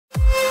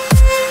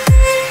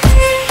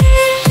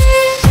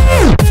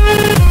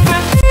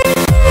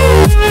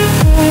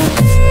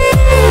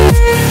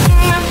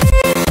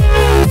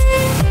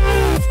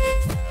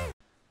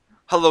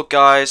Hello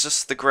guys, this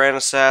is the Grand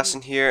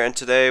Assassin here, and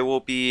today we'll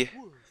be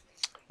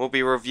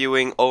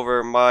reviewing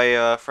over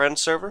my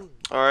friend's server.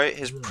 Alright,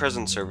 his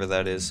prison server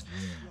that is.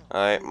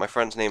 Alright, my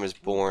friend's name is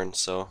Born,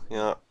 so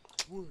yeah,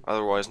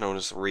 otherwise known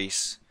as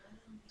Reese.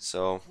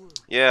 So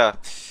yeah.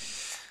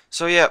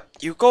 So yeah,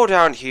 you go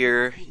down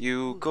here,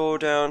 you go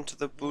down to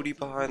the booty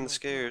behind the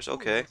stairs.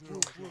 Okay.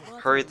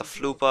 Hurry the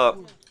floop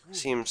up.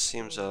 Seems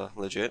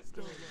legit.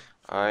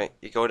 Alright,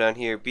 you go down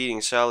here.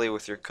 Beating Sally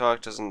with your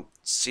cock doesn't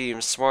seem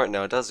smart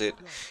now, does it?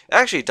 It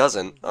actually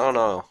doesn't. I don't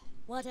know.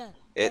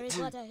 It.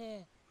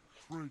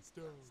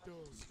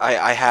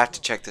 I have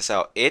to check this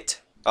out.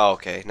 It? Oh,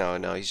 okay.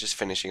 No, he's just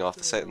finishing off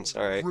the sentence.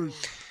 Alright.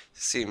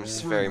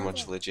 Seems very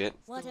much legit.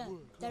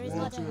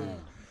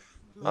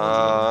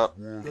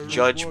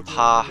 Judge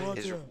Pa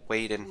is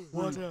waiting.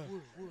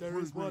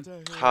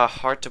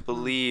 Hard to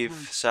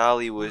believe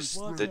Sally was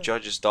the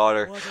judge's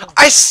daughter.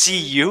 I see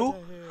you!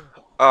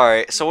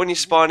 Alright, so when you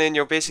spawn in,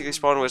 you'll basically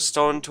spawn with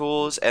stone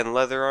tools and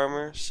leather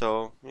armor.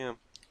 So, yeah.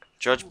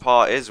 Judge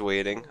Pa is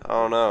waiting. I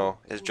don't know.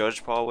 Is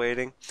Judge Pa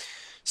waiting?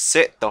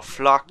 Sit the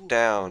flock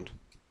down.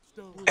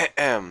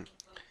 Ahem.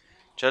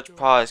 Judge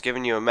Pa has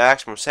given you a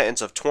maximum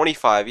sentence of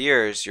 25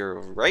 years.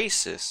 You're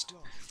racist.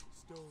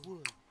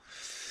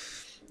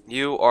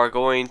 You are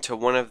going to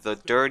one of the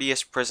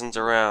dirtiest prisons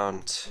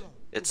around.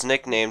 It's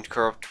nicknamed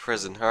Currupt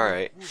Prison.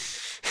 Alright.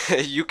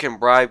 You can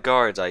bribe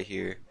guards, I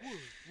hear.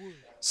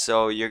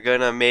 So you're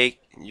gonna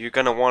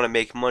want to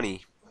make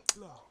money.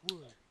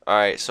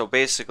 Alright, so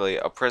basically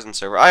a prison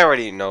server. I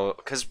already know,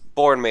 because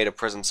Born made a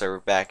prison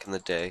server back in the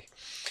day.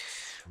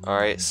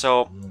 Alright,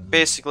 so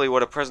basically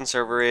what a prison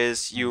server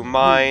is, you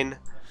mine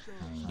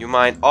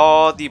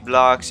all the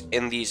blocks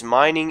in these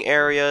mining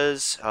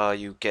areas.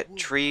 You get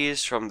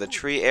trees from the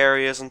tree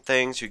areas and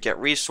things. You get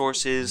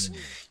resources.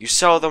 You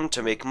sell them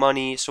to make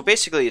money. So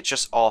basically it's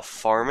just all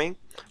farming.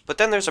 But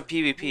then there's a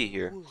PvP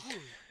here.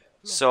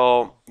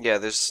 So, yeah,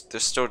 there's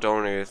still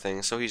donator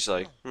things. So he's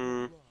like,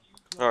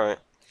 alright.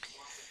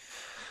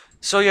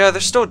 So, yeah,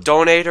 there's still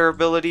donator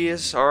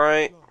abilities,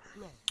 alright.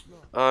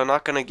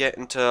 Not gonna get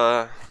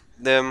into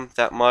them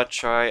that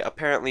much, alright.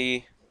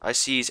 Apparently, I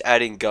see he's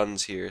adding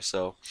guns here,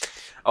 so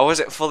I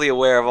wasn't fully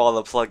aware of all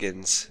the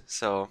plugins.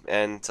 So,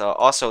 and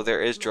also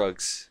there is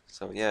drugs.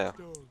 So, yeah.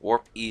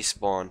 Warp E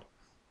spawn.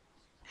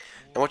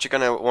 And what you're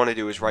gonna want to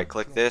do is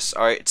right-click this.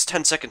 Alright, it's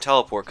 10-second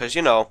teleport, because,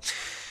 you know,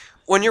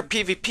 when you're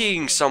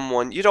PvPing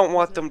someone, you don't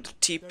want them to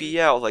TP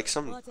out like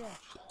some,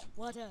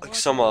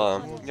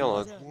 you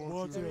know.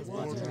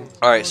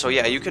 Alright, so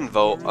yeah, you can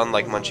vote,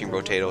 unlike Munching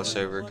Potato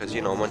server, because,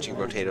 you know, Munching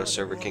Potato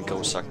server can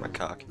go suck my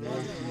cock.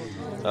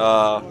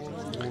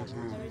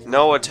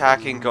 No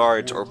attacking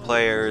guards or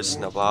players,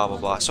 no blah blah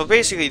blah. So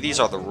basically, these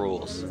are the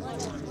rules.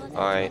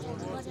 Alright.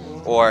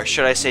 Or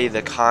should I say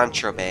the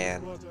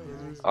contraband.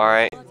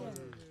 Alright.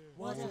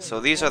 So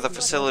these are the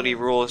facility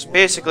rules.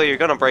 Basically, you're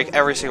gonna break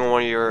every single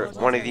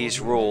one of these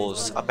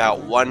rules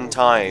about one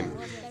time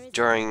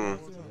during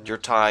your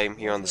time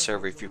here on the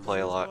server if you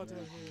play a lot.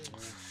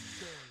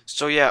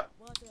 So yeah,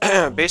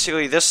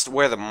 basically this is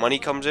where the money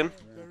comes in.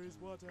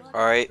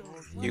 Alright,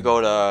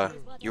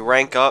 you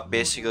rank up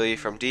basically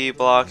from D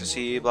block to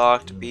C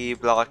block to B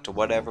block to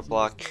whatever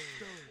block,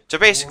 to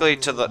basically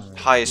to the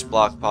highest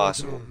block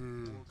possible.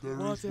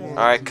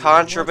 Alright,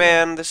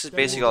 contraband. This is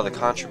basically all the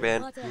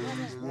contraband.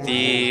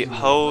 The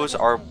hoes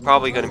are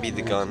probably going to be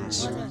the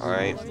guns.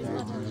 Alright.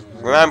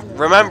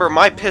 Remember,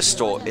 my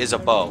pistol is a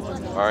bow.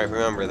 Alright,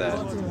 remember that.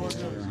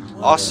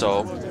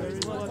 Also,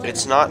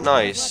 it's not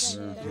nice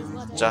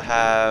to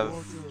have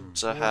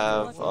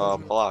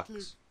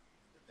blocks.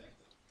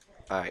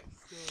 Alright.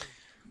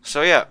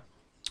 So yeah.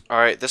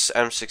 Alright, this is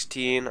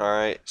M16.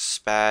 Alright,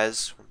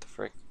 Spaz. What the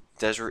frick?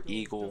 Desert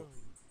Eagle.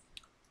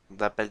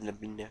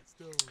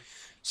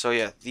 So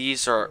yeah,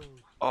 these are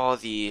all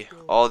the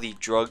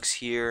drugs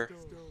here.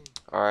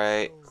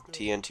 Alright,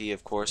 TNT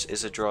of course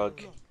is a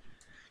drug.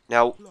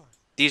 Now,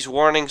 these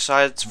warning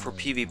signs for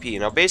PvP.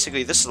 Now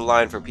basically this is the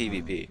line for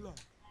PvP,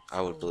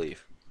 I would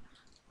believe.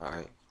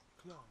 Alright.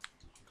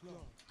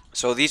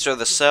 So these are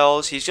the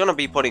cells. He's gonna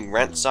be putting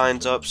rent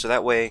signs up so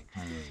that way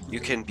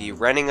you can be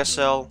renting a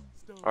cell.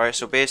 Alright,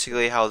 so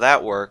basically how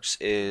that works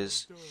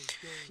is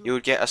you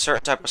would get a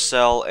certain type of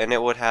cell and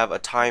it would have a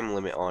time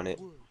limit on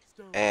it.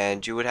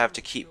 And you would have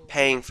to keep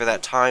paying for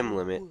that time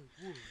limit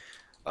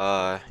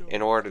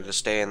in order to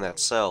stay in that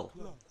cell.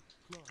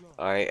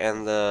 Alright,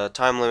 and the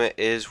time limit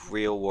is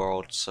real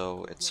world,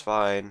 so it's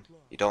fine.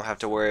 You don't have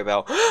to worry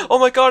about, oh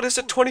my god, is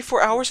it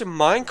 24 hours in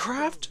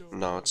Minecraft?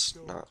 No, it's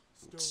not.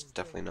 It's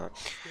definitely not.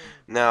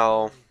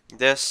 Now,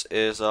 this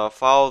is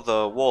follow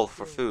the wool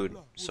for food.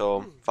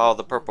 So, follow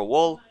the purple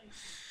wool.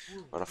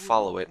 I'm gonna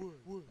follow it.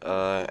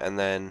 And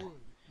then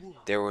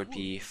there would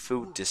be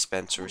food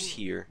dispensers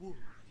here,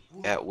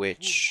 at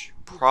which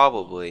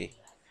probably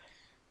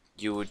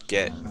you would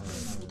get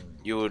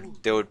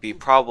there would be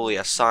probably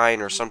a sign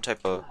or some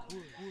type of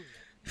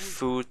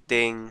food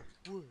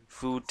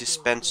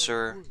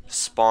dispenser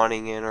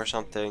spawning in or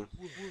something,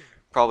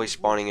 probably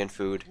spawning in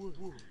food.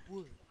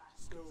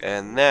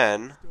 And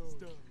then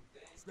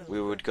we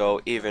would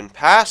go even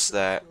past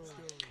that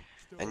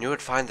and you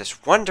would find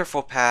this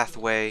wonderful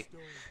pathway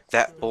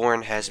that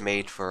Bourne has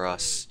made for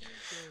us.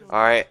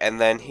 Alright, and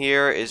then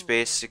here is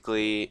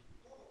basically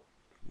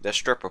the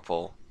stripper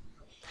pole.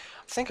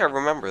 I think I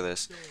remember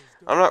this.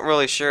 I'm not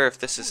really sure if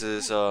this is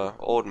his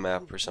old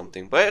map or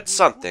something, but it's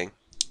something.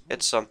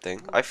 It's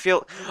something. I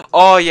feel...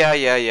 Oh, yeah.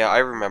 I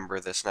remember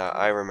this now.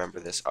 I remember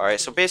this. Alright,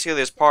 so basically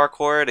there's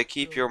parkour to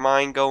keep your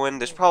mind going.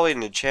 There's probably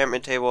an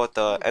enchantment table at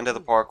the end of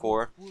the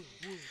parkour.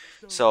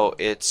 So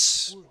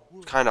it's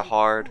kind of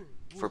hard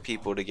for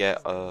people to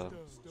get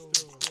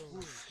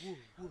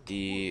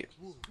the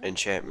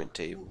enchantment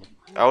table.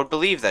 I would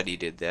believe that he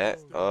did that.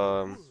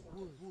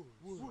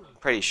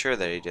 Pretty sure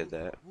that he did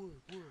that.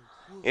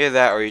 Either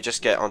that or you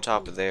just get on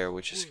top of there,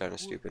 which is kind of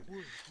stupid.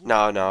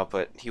 No,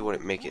 but he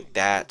wouldn't make it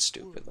that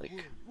stupid.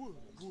 Like,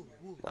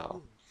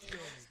 no.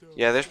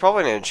 Yeah, there's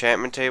probably an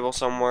enchantment table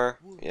somewhere.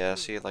 Yeah,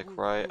 see, like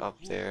right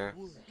up there.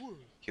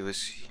 He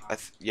was,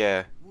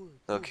 yeah.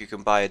 Look, you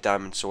can buy a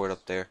diamond sword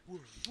up there.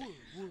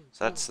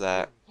 So that's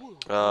that.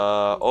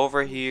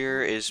 Over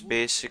here is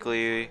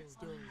basically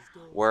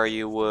where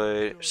you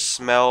would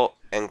smelt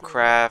and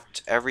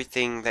craft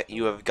everything that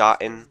you have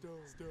gotten.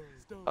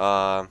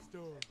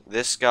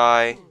 This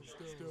guy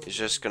is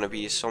just gonna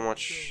be so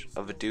much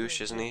of a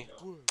douche, isn't he?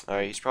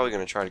 Alright, he's probably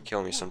gonna try to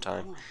kill me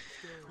sometime.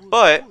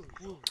 But,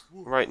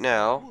 right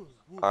now,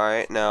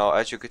 alright, now,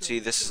 as you can see,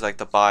 this is like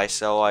the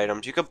buy-sell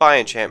items. You could buy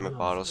enchantment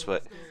bottles,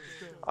 but,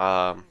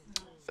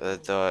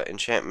 the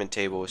enchantment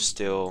table is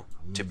still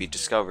to be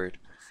discovered.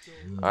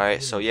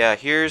 Alright, so yeah,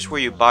 here's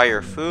where you buy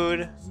your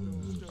food.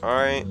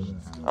 Alright,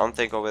 I don't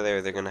think over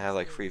there they're gonna have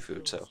like free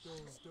food, so.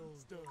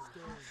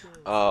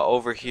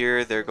 Over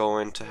here they're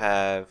going to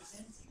have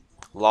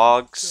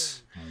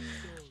logs.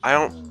 I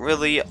don't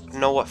really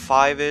know what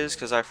 5 is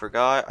because I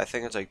forgot. I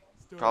think it's like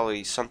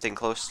probably something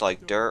close to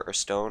like dirt or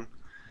stone.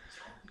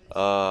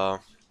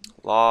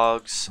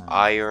 Logs,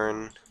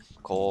 iron,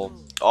 coal,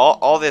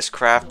 all this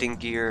crafting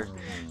gear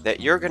that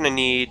you're gonna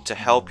need to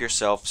help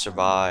yourself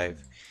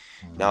survive.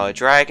 Now a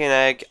dragon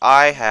egg,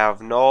 I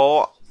have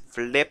no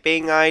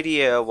flipping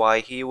idea why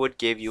he would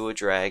give you a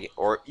dragon,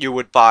 or you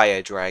would buy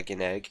a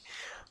dragon egg.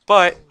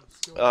 But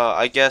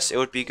I guess it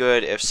would be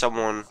good if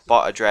someone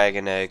bought a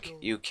dragon egg,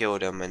 you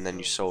killed him, and then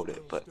you sold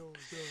it. But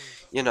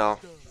you know,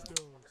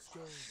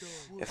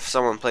 if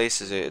someone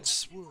places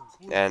it,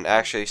 and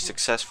actually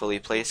successfully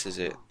places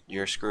it,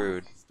 you're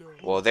screwed.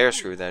 Well, they're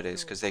screwed, that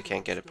is, because they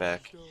can't get it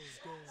back.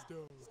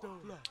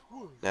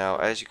 Now,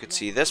 as you can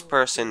see, this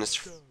person is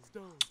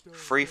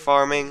free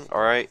farming.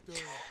 All right.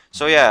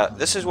 So yeah,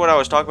 this is what I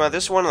was talking about.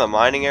 This is one of the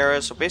mining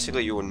areas. So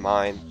basically, you would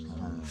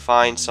mine,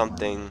 find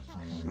something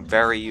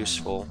very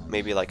useful,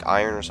 maybe like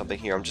iron or something.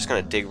 Here, I'm just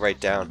gonna dig right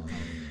down.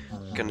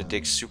 I'm gonna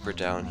dig super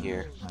down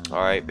here.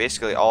 Alright,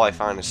 basically all I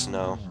find is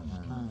snow.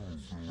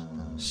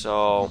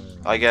 So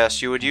I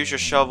guess you would use your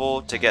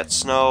shovel to get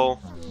snow.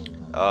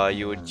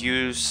 You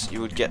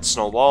would get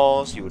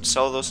snowballs. You would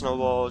sell those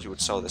snowballs. You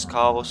would sell this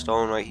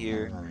cobblestone right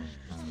here.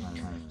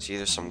 See,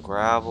 there's some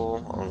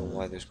gravel. I don't know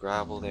why there's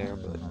gravel there,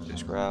 but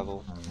there's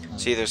gravel.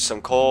 See, there's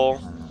some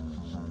coal.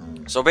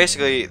 So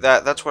basically,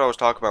 that's what I was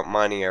talking about,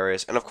 mining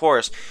areas. And of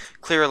course,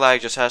 Clear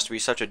Lag just has to be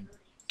such a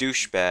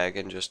douchebag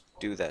and just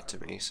do that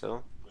to me.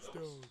 So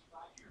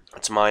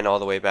let's mine all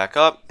the way back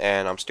up,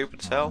 and I'm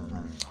stupid as hell.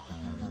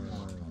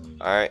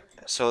 Alright,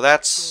 so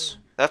that's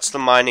the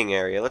mining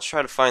area. Let's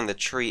try to find the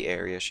tree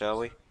area, shall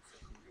we?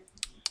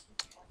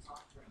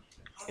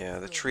 Yeah,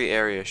 the tree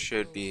area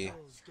should be...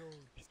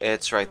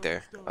 It's right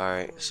there.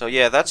 Alright, so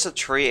yeah, that's the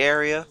tree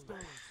area.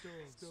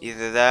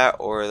 Either that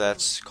or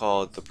that's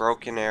called the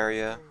broken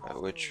area,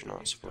 at which you're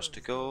not supposed to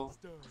go.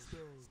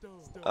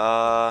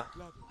 Now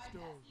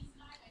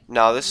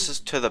this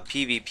is to the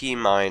PvP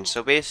mine.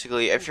 So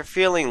basically, if you're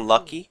feeling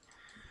lucky,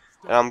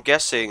 and I'm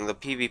guessing the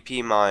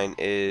PvP mine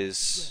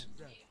is...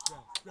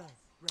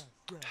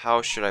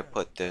 How should I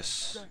put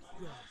this?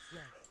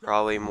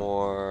 Probably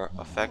more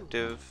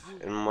effective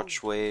in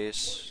much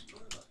ways.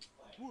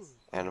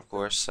 And of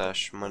course,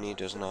 Sash Money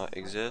does not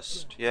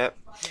exist yet.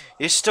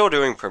 He's still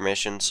doing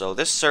permission, so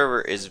this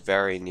server is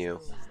very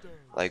new.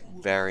 Like,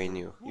 very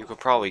new. You could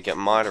probably get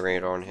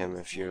moderator on him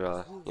if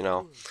you, you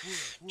know,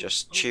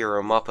 just cheer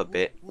him up a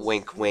bit.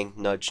 Wink, wink,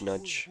 nudge,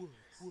 nudge.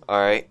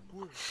 Alright?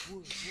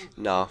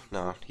 No,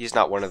 he's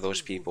not one of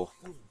those people.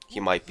 He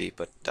might be,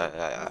 but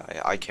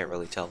I can't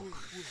really tell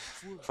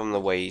from the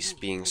way he's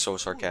being so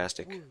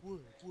sarcastic.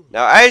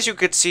 Now, as you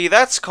can see,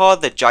 that's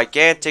called the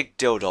gigantic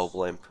dildo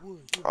blimp.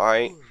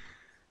 Alright?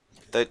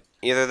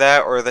 Either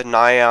that or the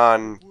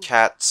Nyan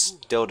cat's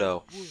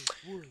dildo.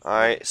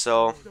 Alright,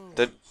 so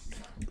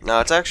no,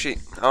 it's actually,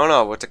 I don't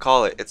know what to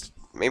call it. It's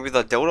maybe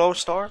the dildo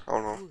star? I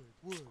don't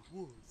know.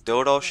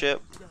 Dildo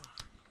ship?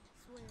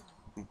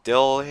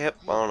 Dill hip?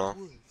 I don't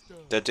know.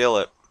 The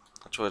Dillip.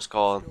 That's what it's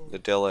called. The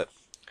Dillip.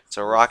 It's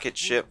a rocket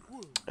ship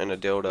and a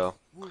dildo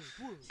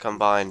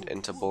combined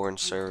into Bourne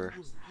server.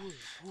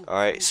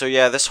 Alright, so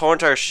yeah, this whole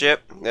entire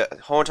ship, the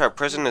whole entire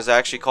prison is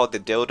actually called the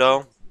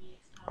dildo.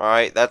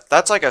 Alright,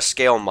 that's like a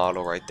scale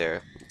model right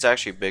there. It's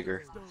actually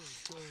bigger.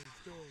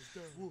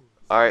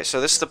 Alright,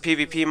 so this is the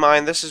PvP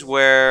mine. This is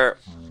where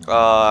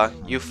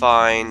you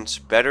find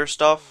better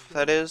stuff,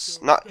 that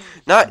is.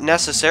 Not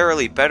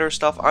necessarily better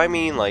stuff. I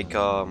mean like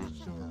how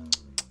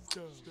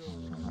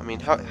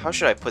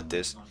should I put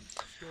this?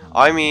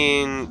 I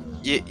mean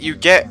you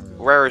get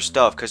rarer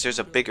stuff because there's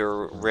a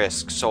bigger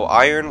risk. So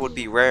iron would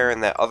be rare in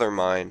that other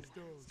mine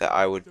that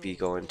I would be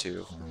going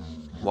to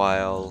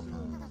while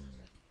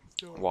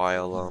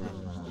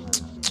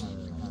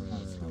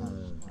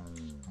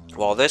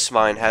while this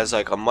mine has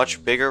like a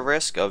much bigger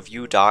risk of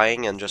you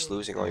dying and just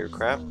losing all your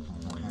crap.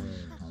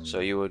 So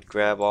you would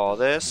grab all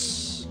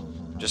this,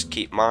 just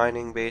keep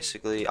mining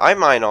basically. I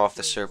mine off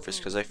the surface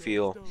because I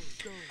feel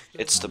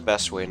it's the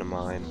best way to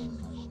mine,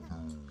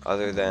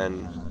 other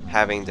than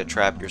having to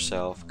trap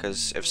yourself,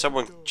 because if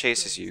someone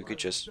chases you, you could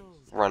just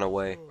run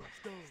away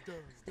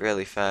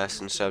really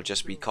fast instead of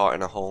just be caught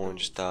in a hole and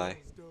just die.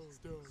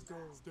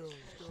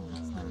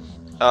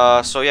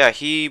 So yeah,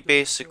 he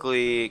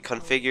basically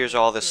configures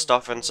all this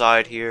stuff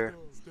inside here.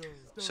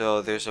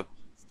 So there's a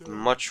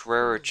much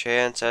rarer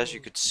chance, as you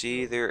could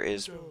see. There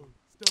is.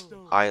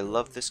 I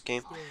love this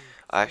game.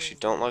 I actually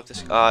don't like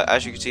this.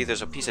 As you can see,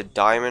 there's a piece of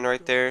diamond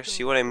right there.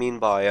 See what I mean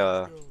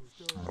by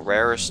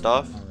rarer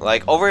stuff?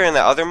 Like over here in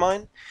the other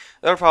mine,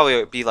 there'll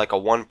probably be like a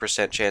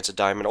 1% chance of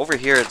diamond. Over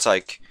here, it's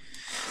like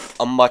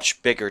a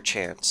much bigger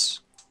chance.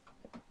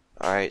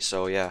 Alright,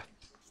 so yeah.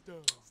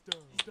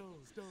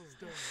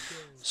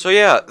 So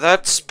yeah,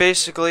 that's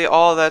basically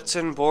all that's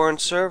in Born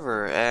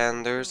server,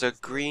 and there's a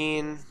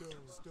green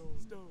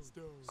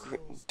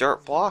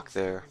dirt block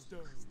there.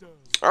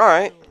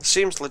 Alright,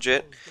 seems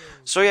legit.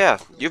 So yeah,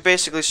 you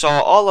basically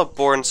saw all of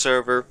Born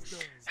server,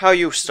 how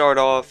you start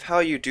off, how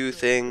you do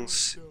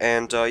things,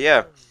 and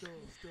yeah,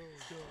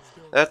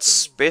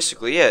 that's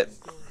basically it.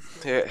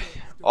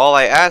 All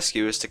I ask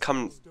you is to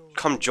come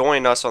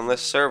join us on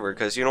this server,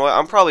 because you know what,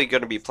 I'm probably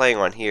going to be playing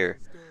on here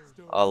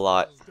a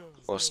lot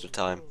most of the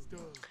time.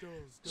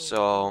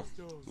 So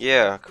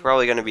yeah,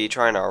 probably going to be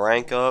trying to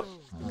rank up,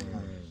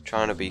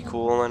 trying to be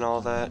cool and all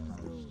that.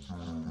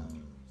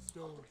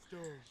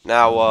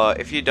 Now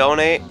if you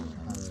donate,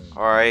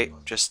 alright,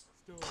 just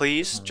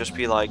please just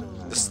be like,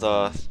 this is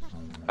the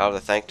out of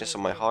the thankness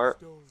of my heart,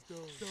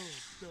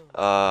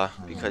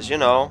 because you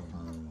know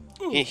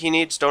he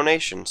needs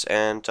donations,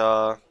 and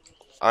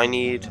I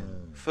need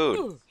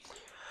food.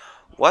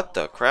 What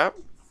the crap?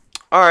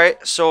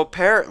 Alright, so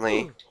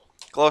apparently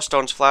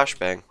glowstone's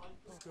flashbang.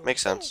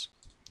 Makes sense.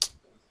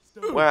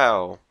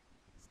 Wow.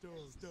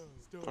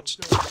 What's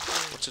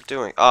it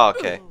doing? Oh,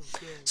 okay.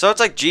 So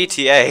it's like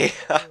GTA.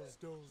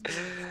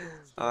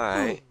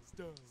 Alright.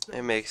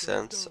 It makes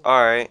sense.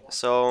 Alright,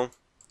 so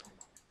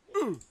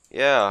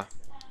yeah.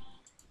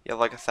 You have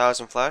like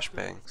 1,000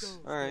 flashbangs.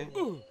 Alright.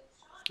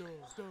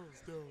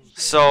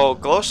 So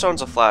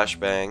glowstone's a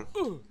flashbang.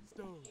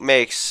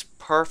 Makes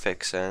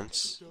perfect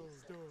sense.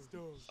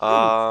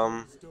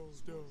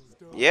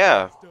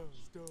 Yeah.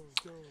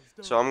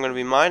 So I'm gonna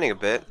be mining a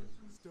bit.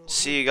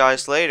 See you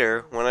guys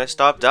later when I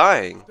stop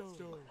dying.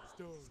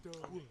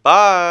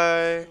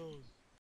 Bye!